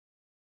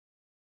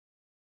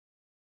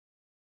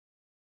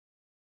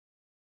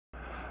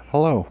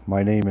Hello,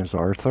 my name is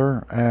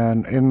Arthur,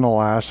 and in the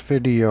last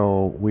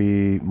video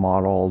we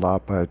modeled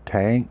up a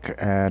tank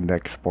and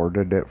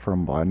exported it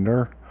from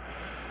Blender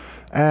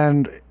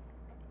and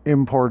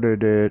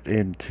imported it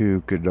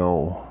into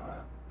Godot.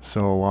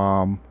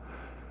 So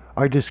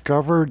I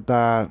discovered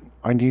that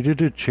I needed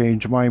to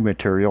change my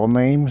material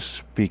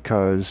names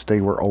because they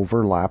were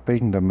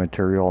overlapping the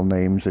material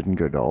names in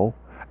Godot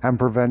and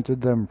prevented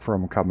them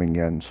from coming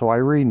in. So I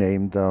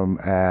renamed them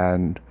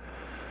and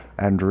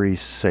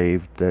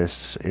resaved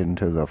this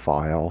into the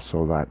file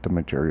so that the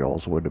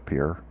materials would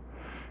appear,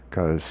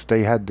 because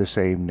they had the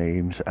same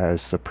names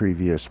as the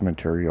previous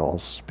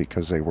materials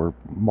because they were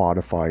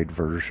modified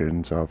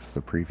versions of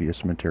the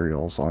previous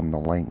materials on the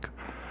link.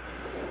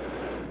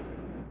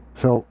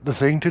 So the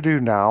thing to do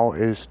now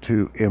is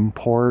to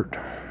import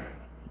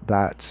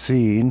that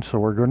scene. So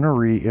we're going to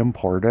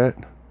re-import it.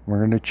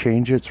 We're going to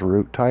change its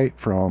root type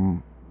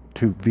to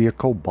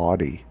vehicle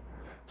body.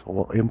 So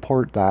we'll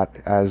import that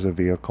as a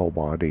vehicle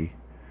body.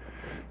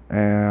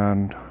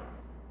 And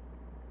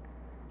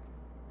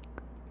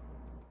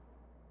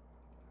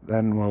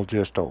then we'll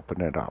just open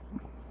it up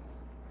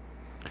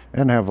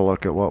and have a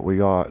look at what we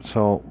got.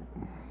 So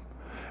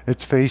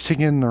it's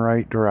facing in the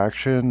right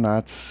direction.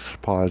 That's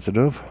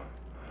positive.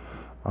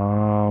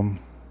 The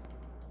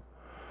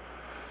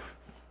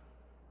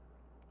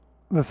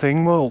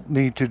thing we'll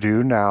need to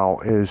do now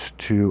is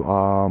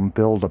to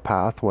build a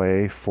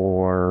pathway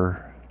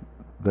for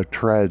the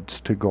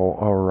treads to go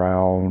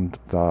around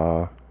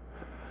the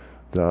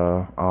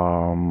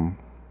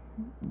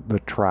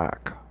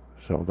track.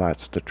 So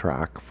that's the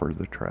track for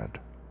the tread,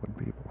 would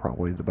be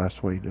probably the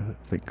best way to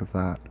think of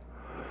that.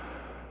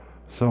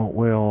 So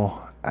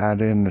we'll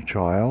add in the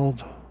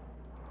child.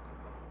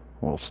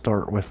 We'll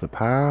start with the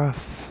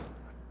path,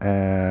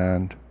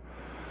 and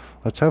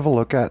let's have a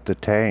look at the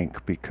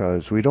tank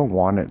because we don't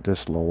want it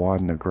this low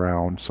on the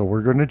ground. So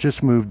we're going to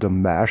just move the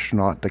mesh,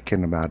 not the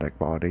kinematic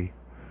body.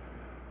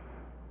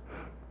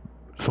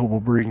 So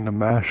we'll bring the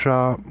mesh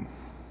up,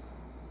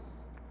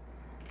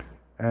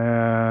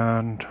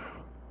 and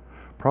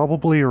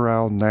probably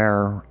around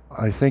there.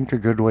 I think a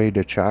good way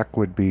to check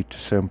would be to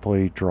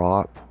simply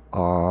drop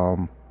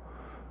a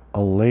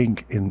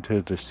link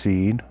into the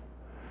scene,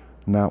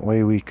 and that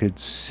way we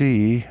could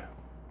see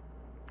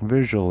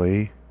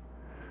visually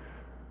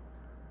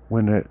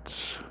when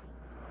it's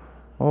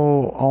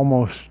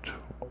almost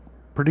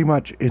pretty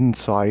much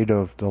inside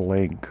of the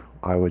link.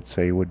 I would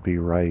say would be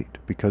right,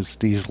 because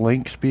these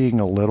links being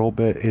a little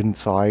bit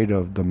inside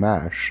of the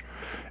mesh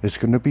is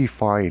going to be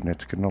fine.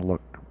 It'll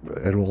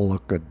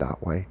look good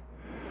that way.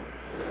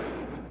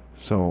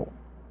 So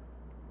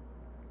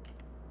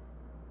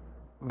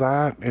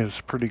that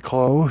is pretty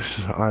close,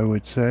 I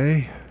would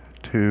say,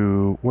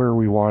 to where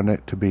we want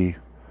it to be.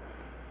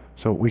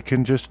 So we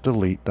can just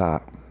delete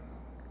that.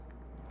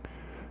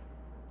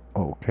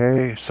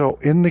 Okay, so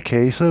in the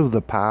case of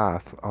the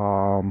path,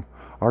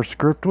 our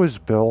script was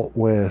built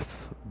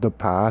with the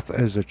path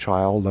as a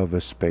child of a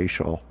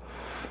spatial.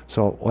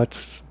 So let's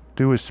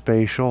do a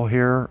spatial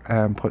here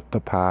and put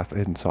the path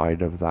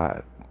inside of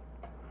that.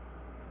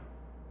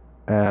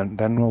 And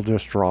then we'll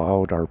just draw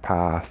out our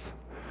path.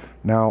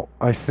 Now,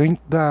 I think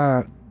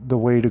that the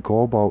way to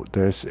go about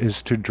this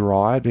is to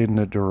draw it in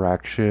the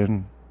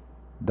direction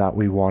that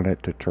we want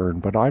it to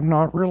turn, but I'm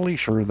not really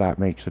sure that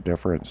makes a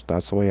difference.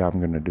 That's the way I'm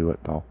going to do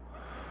it though.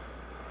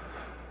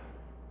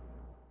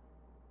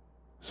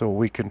 So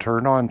we can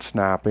turn on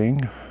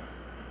snapping,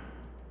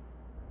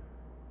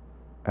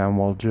 and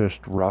we'll just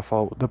rough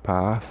out the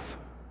path.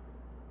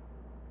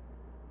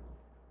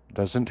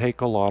 Doesn't take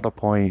a lot of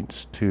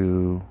points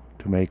to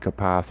make a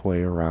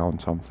pathway around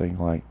something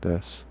like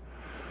this.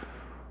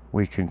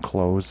 We can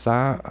close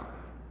that.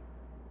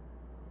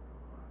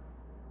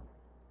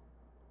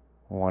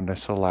 We want to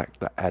select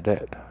the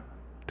edit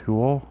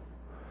tool,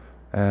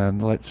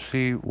 and let's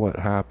see what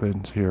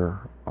happens here.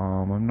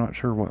 I'm not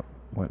sure what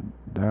went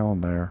down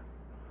there.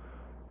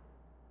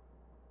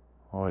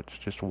 Oh, it's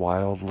just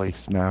wildly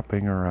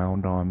snapping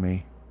around on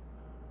me.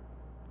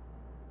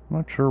 I'm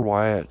not sure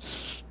why it's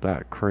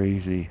that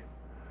crazy.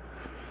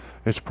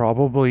 It's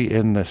probably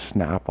in the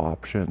snap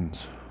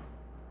options.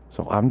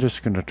 So I'm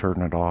just going to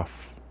turn it off.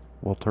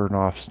 We'll turn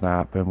off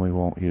snap and we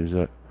won't use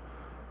it.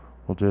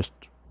 We'll just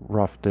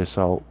rough this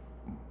out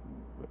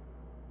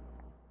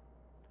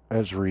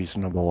as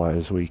reasonable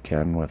as we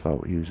can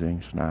without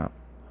using snap.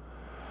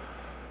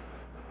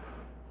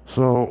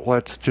 So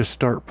let's just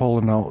start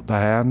pulling out the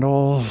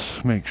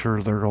handles, make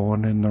sure they're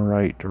going in the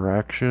right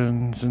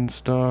directions and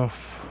stuff,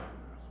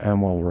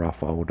 and we'll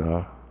rough out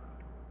a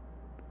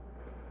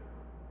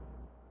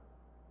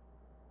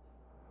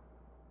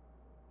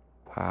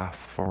path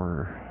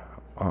for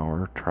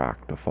our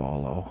track to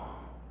follow.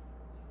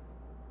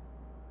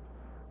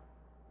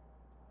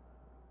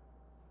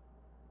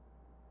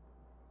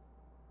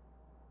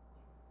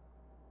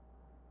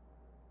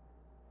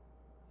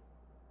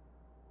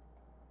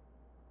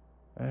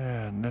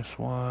 And this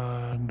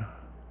one.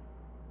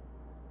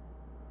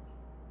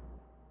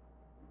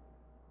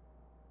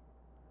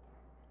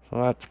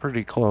 So that's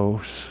pretty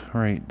close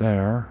right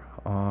there.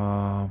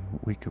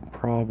 We can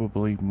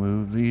probably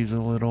move these a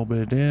little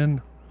bit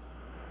in,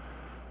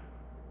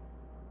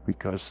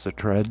 because the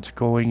treads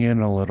going in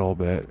a little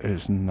bit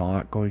is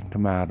not going to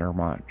matter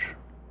much.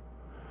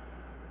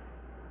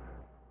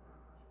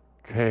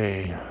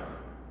 Okay.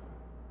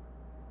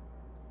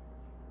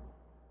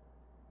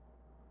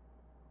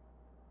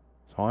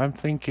 So I'm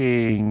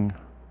thinking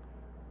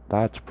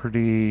that's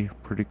pretty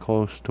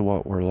close to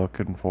what we're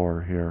looking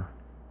for here.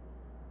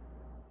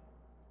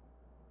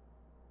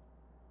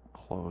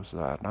 Close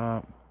that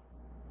up.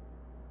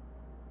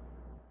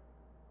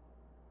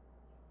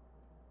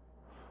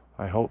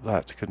 I hope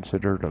that's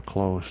considered a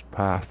closed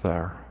path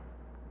there.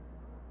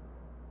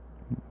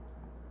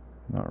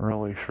 Not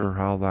really sure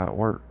how that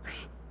works,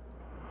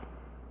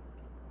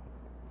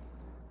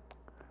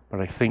 but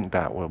I think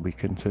that will be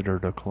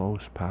considered a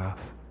closed path.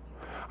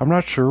 I'm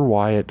not sure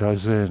why it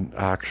doesn't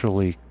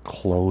actually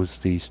close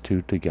these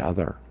two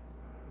together.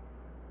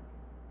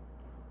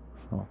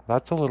 So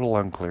that's a little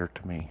unclear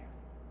to me.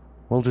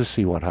 We'll just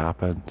see what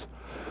happens.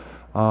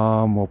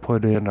 We'll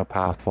put in a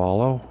path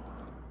follow,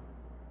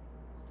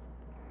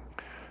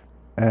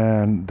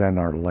 and then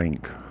our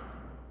link.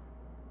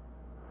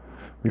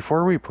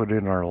 Before we put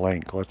in our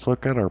link, let's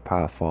look at our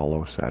path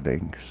follow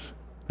settings.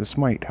 This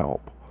might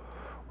help.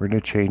 We're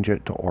going to change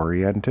it to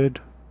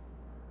oriented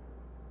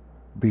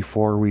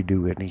before we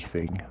do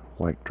anything,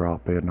 like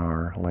drop in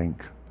our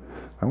link.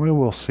 And we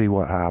will see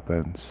what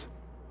happens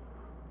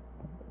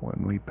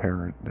when we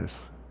parent this.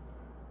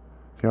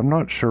 See, I'm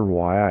not sure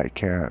why I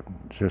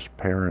can't just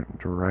parent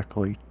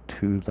directly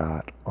to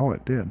that. Oh,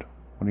 it did.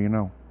 What do you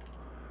know?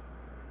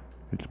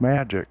 It's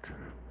magic.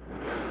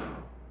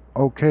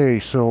 Okay,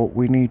 so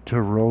we need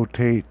to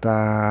rotate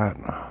that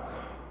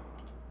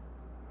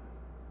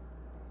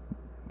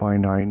by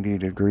 90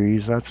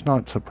 degrees. That's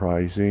not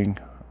surprising.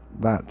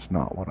 That's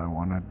not what I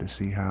wanted to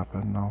see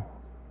happen, though.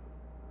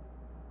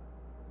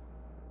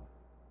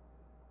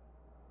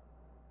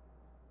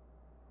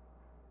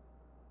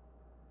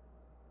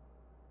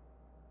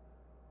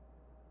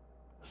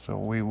 So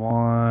we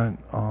want,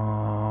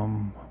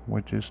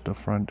 which is the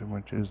front and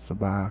which is the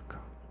back.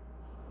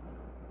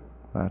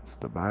 That's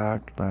the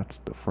back, that's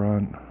the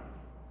front.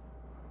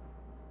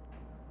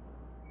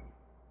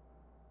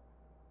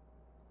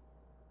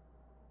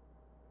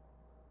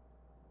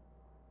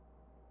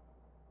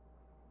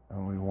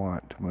 And we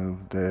want to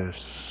move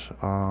this,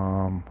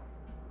 oh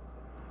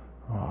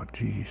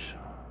geez,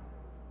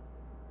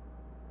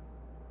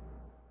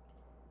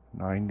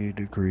 90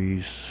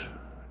 degrees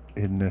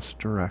in this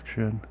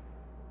direction.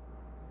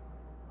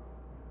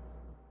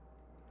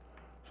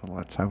 So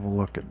let's have a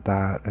look at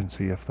that and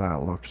see if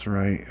that looks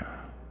right.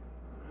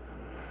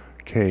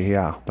 Okay,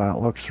 yeah, that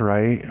looks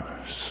right.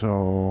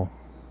 So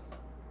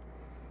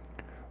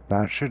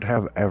that should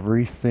have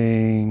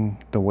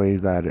everything the way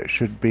that it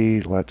should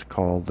be. Let's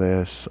call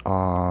this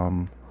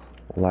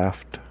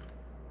left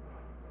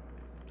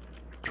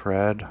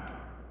tread.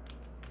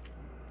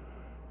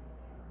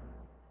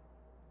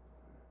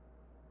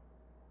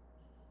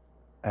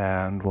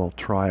 And we'll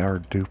try our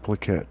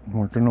duplicate.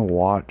 We're going to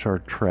watch our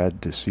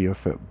tread to see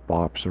if it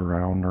bops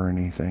around or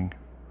anything.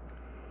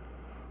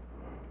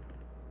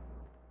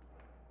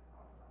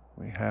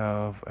 We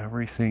have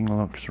everything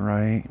looks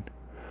right.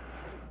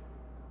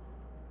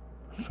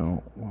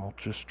 So we'll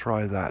just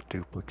try that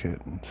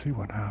duplicate and see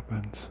what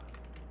happens.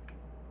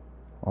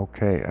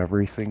 Okay,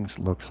 everything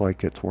looks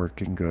like it's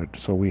working good.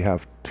 So we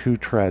have two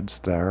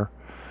treads there.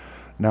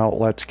 Now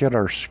let's get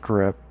our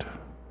script.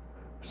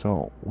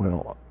 So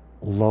we'll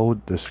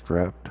load the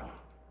script.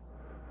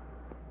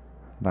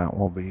 That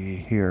will be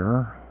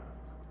here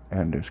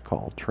and is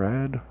called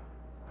tread.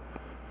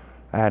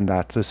 And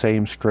that's the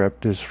same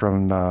script as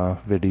from the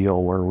video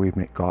where we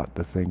got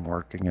the thing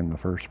working in the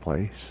first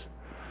place.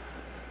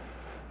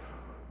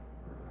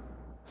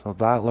 So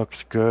that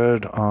looks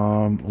good.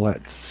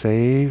 Let's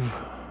save,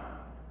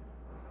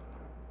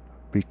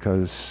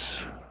 because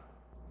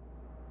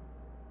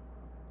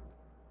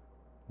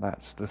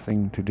that's the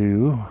thing to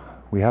do.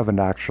 We haven't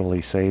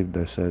actually saved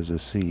this as a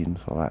scene,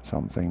 so that's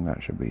something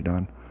that should be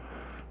done.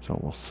 So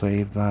we'll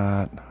save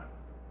that.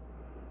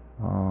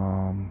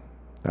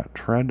 That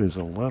tread is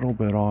a little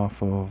bit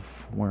off of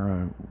where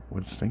I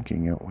was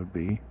thinking it would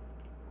be.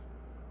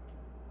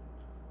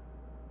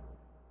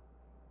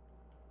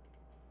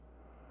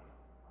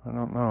 I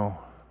don't know.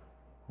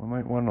 We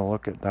might want to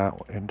look at that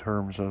in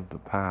terms of the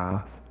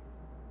path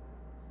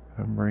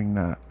and bring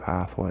that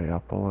pathway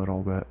up a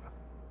little bit.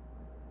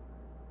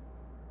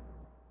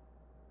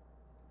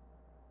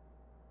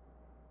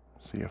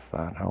 See if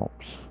that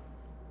helps.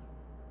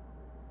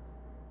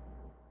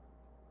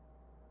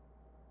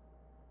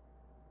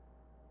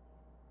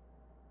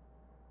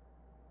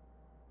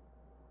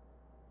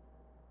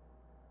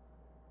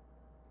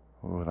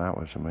 Oh, that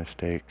was a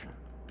mistake.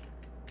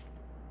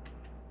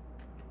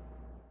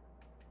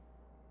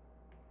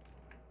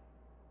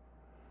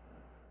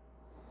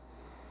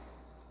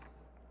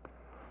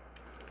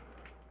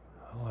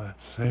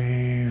 Let's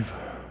save.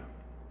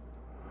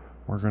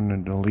 We're going to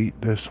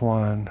delete this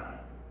one.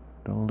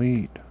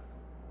 Delete.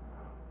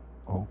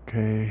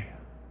 Okay.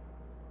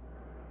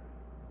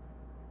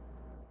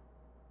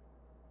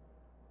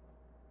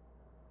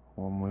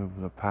 We'll move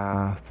the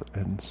path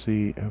and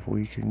see if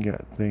we can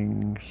get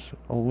things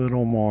a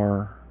little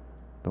more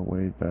the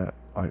way that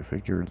I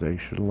figured they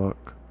should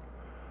look.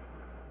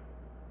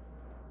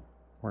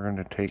 We're going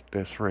to take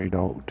this right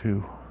out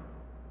too.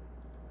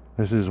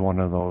 This is one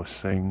of those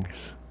things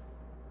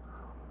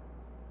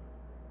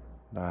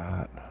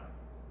that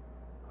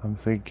I'm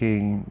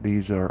thinking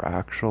these are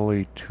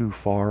actually too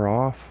far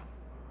off,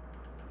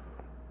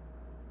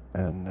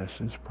 and this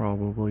is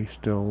probably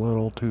still a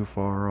little too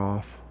far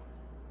off.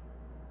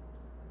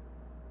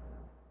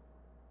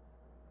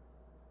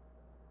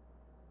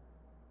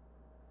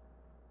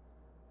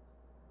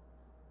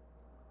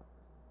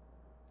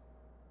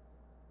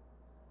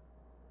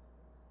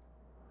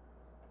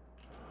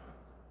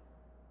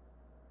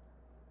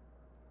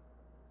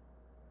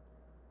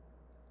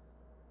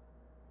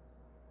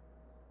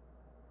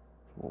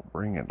 We'll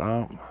bring it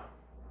up.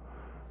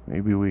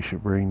 Maybe we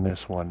should bring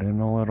this one in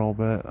a little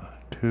bit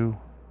too.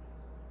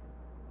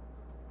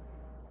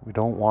 We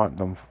don't want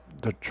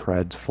the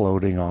treads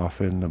floating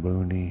off in the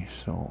boonies,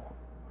 so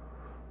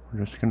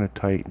we're just going to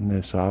tighten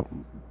this up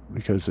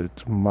because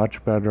it's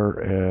much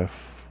better if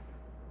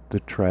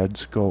the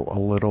treads go a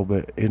little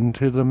bit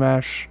into the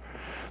mesh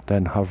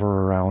than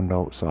hover around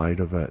outside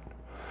of it.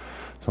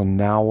 So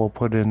now we'll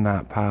put in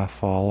that path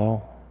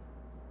follow.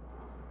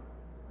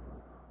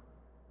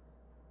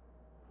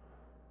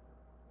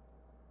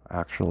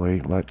 Actually,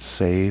 let's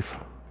save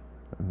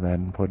and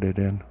then put it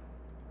in.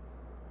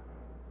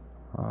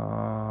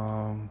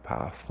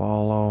 Path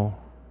follow.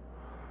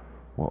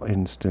 We'll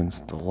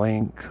instance the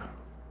link.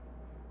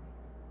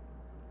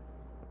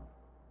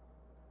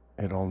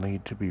 It'll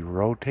need to be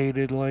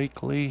rotated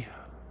likely.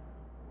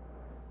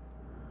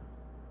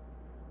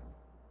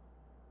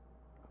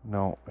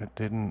 No, it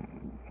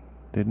didn't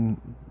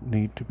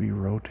need to be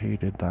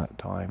rotated that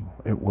time.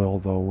 It will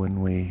though when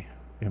we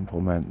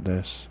implement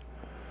this.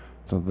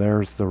 So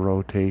there's the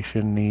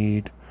rotation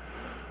need.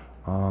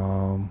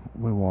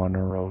 We want to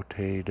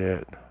rotate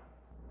it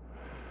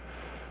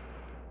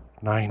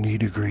 90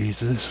 degrees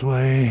this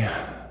way.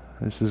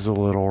 This is a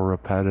little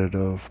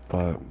repetitive,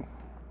 but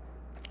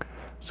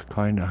it's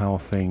kind of how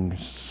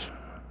things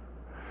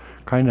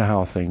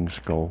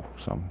go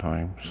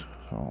sometimes.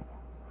 So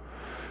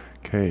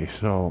okay,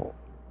 so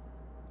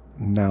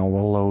now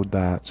we'll load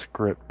that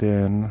script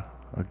in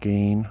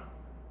again.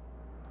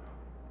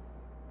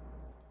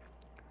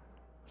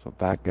 So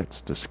that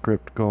gets the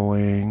script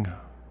going.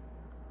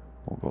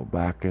 We'll go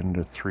back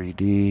into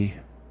 3D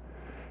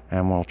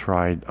and we'll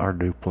try our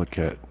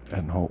duplicate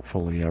and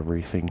hopefully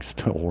everything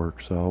still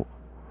works out.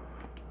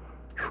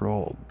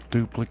 Control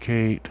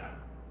duplicate,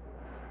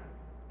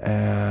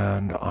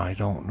 and I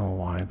don't know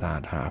why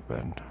that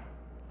happened.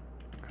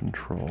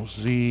 Control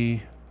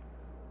Z.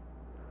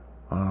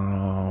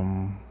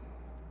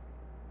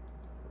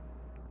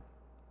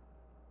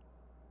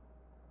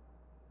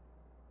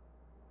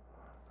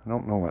 I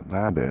don't know what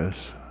that is.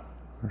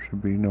 There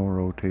should be no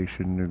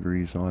rotation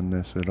degrees on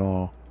this at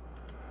all.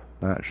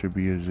 That should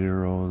be a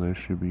 0, this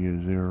should be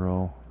a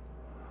 0.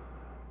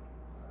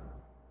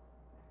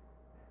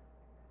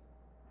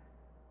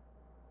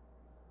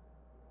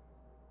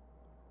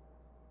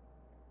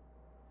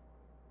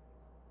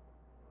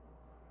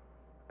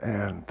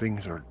 And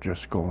things are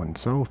just going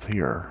south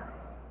here.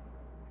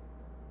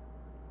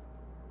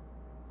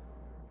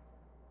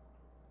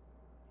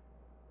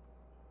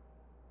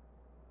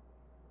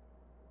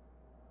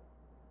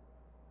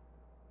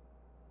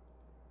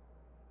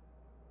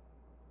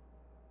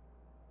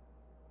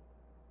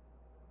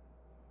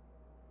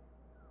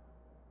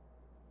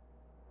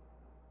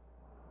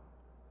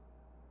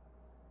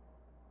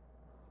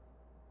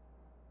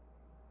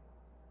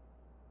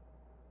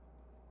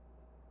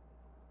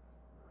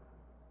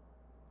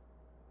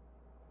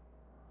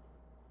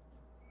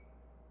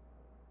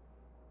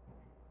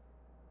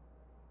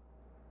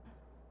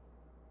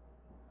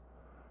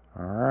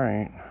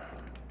 Alright.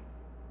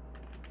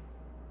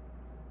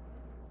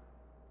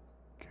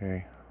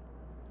 Okay.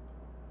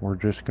 We're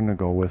just gonna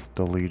go with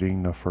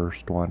deleting the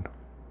first one.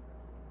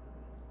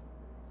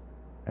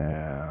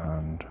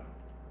 And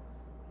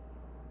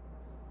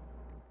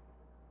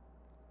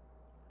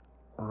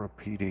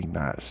repeating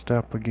that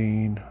step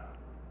again.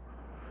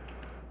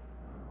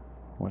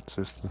 What's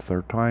this, the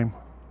third time?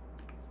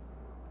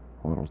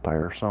 A little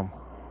tiresome.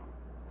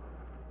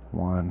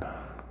 1.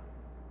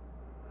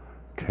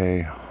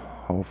 Okay,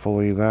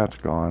 hopefully that's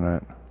gone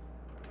it.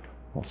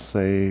 We'll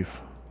save.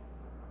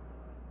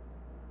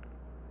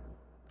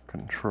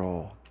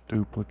 Control,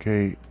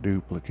 duplicate,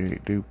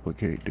 duplicate,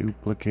 duplicate,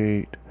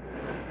 duplicate.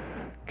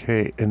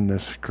 Okay, in the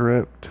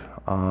script,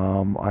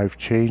 I've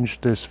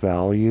changed this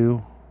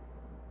value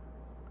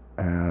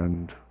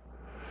and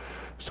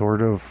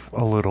sort of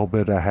a little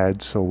bit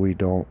ahead so we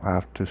don't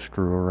have to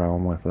screw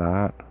around with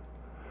that.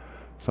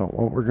 So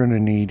what we're going to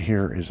need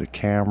here is a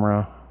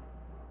camera.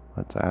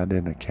 Let's add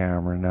in a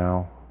camera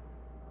now.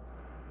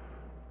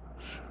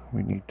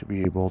 We need to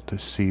be able to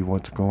see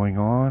what's going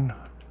on.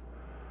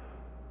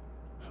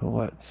 So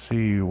let's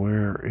see,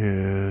 where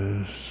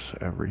is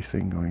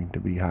everything going to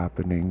be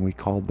happening? We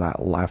called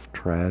that left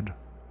tread.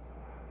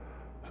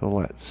 So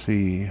let's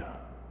see.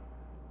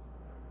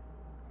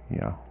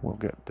 Yeah, we'll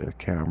get the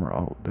camera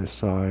out this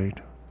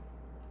side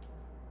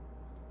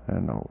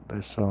and out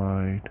this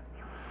side.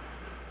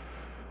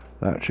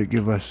 That should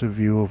give us a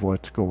view of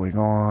what's going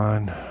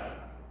on.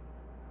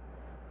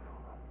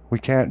 We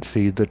can't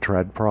see the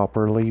tread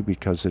properly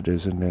because it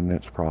isn't in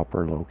its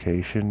proper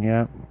location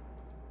yet.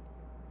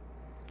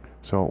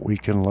 So we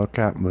can look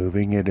at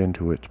moving it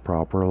into its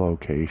proper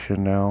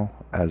location now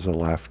as a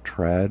left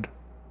tread.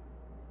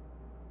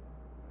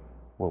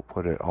 We'll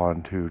put it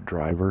onto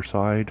driver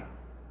side.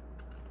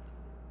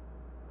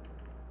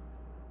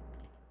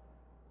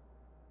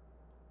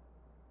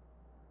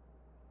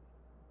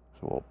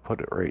 So we'll put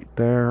it right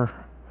there.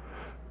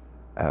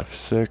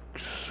 F6.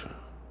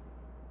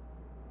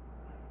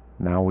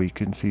 Now we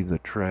can see the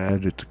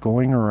tread. It's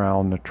going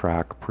around the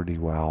track pretty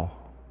well,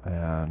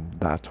 and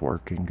that's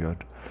working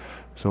good.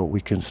 So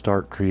we can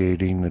start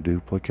creating the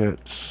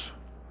duplicates.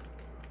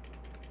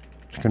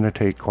 It's going to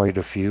take quite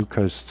a few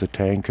because the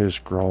tank has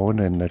grown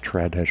and the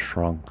tread has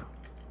shrunk.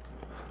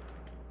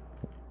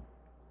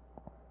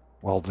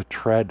 Well, the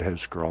tread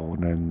has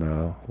grown and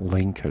the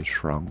link has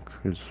shrunk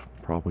is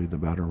probably the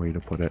better way to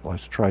put it.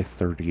 Let's try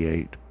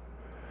 38.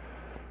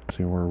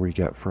 See where we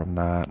get from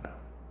that.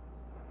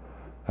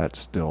 That's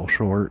still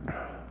short.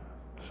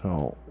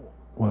 So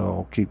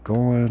we'll keep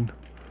going.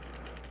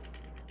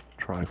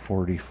 Try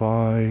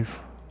 45.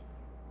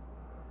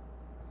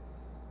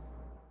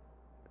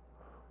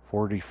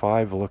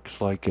 45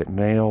 looks like it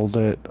nailed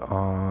it.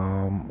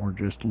 We're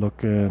just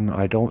looking.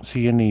 I don't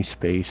see any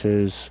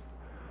spaces.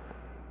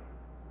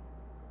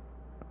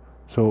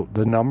 So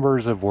the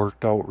numbers have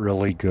worked out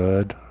really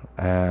good.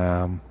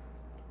 Now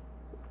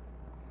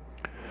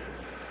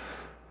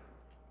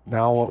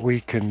what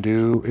we can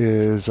do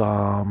is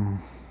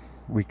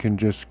we can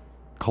just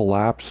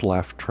collapse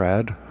left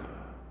tread.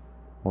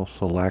 We'll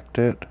select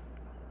it,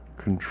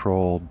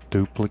 control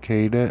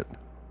duplicate it.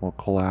 We'll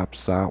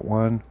collapse that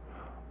one.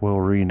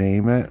 We'll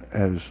rename it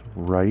as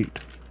right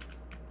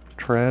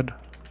tread.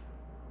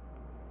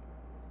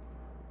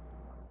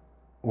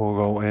 We'll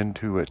go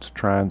into its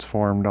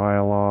transform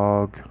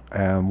dialog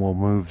and we'll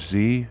move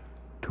Z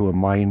to a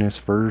minus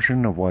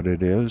version of what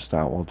it is.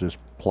 That will just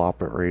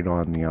plop it right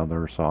on the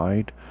other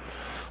side.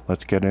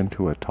 Let's get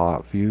into a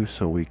top view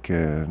so we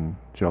can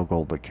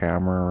juggle the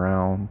camera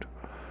around.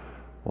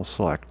 We'll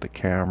select the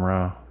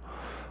camera.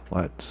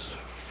 Let's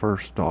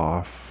first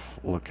off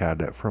look at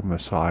it from a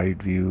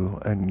side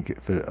view and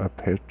give it a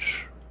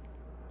pitch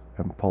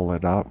and pull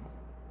it up.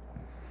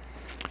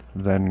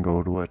 Then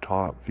go to a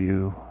top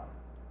view.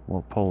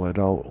 We'll pull it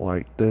out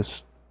like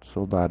this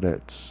so that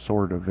it's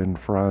sort of in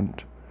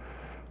front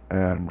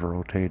and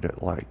rotate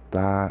it like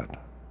that.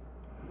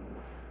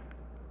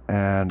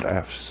 And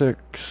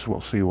F6,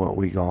 we'll see what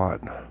we got.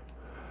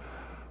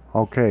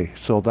 Okay,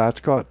 so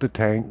that's got the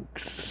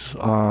tank's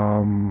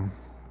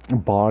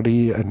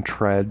body and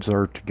treads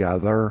are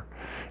together.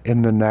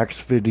 In the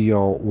next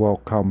video, we'll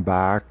come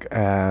back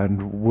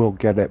and we'll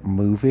get it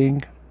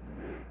moving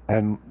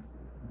and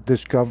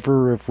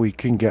discover if we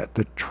can get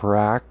the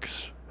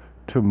tracks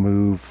to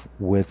move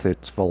with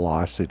its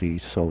velocity,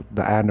 so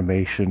the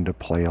animation to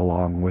play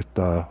along with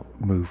the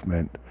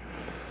movement.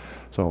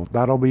 So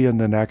that'll be in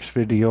the next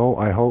video.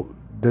 I hope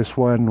this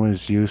one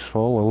was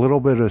useful. A little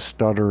bit of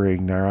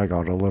stuttering there. I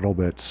got a little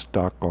bit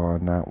stuck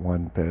on that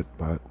one bit,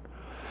 but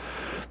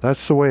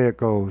that's the way it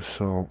goes.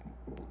 So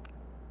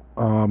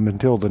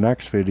until the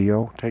next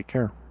video, take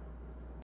care.